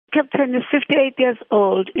Captain is 58 years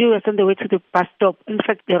old. He was on the way to the bus stop, in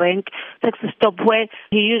fact the rank taxi stop where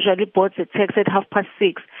he usually boards a taxi at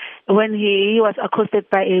 6:30 when he was accosted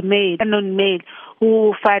by a unknown male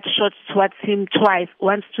who fired shots towards him twice,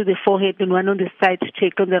 once to the forehead and one on the side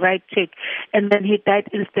cheek, on the right cheek, and then he died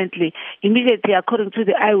instantly. Immediately, according to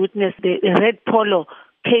the eyewitness, the red Polo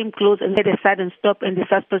came close and had a sudden stop, and the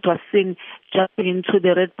suspect was seen jumping into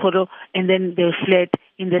the red Polo, and then they fled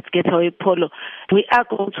in that getaway Polo. We are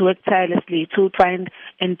going to work tirelessly to find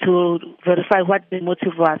and to verify what the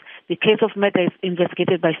motive was. The case of murder is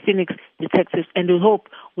investigated by Phoenix detectives, and we hope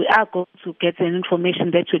we are going to get an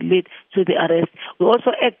information that will lead to the arrest. We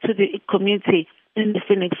also act to the community in the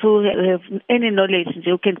Phoenix who have any knowledge,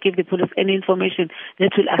 who can give the police any information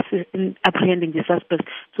that will assist in apprehending the suspects,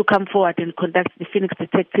 to come forward and contact the Phoenix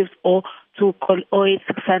detectives or to call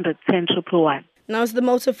 0800 10 111. Now, is the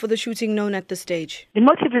motive for the shooting known at this stage? The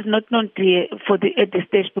motive is not known at this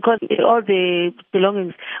stage because all the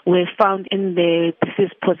belongings were found in the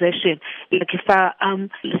deceased's possession, like a firearm,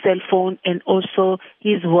 cell phone, and also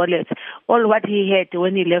his wallet. All what he had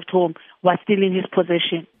when he left home was still in his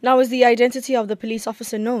possession. Now, is the identity of the police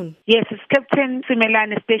officer known? Yes, it's Captain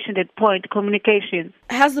Simelane, stationed at Point Communications.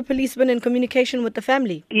 Has the police been in communication with the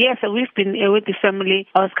family? Yes, we've been with the family.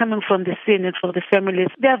 I was coming from the scene and from the families.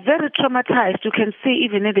 They are very traumatized. You can see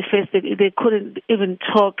even in the face that they couldn't even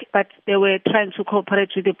talk, but they were trying to cooperate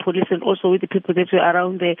with the police and also with the people that were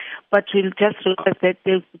around there. But we'll just request that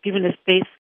they're given a space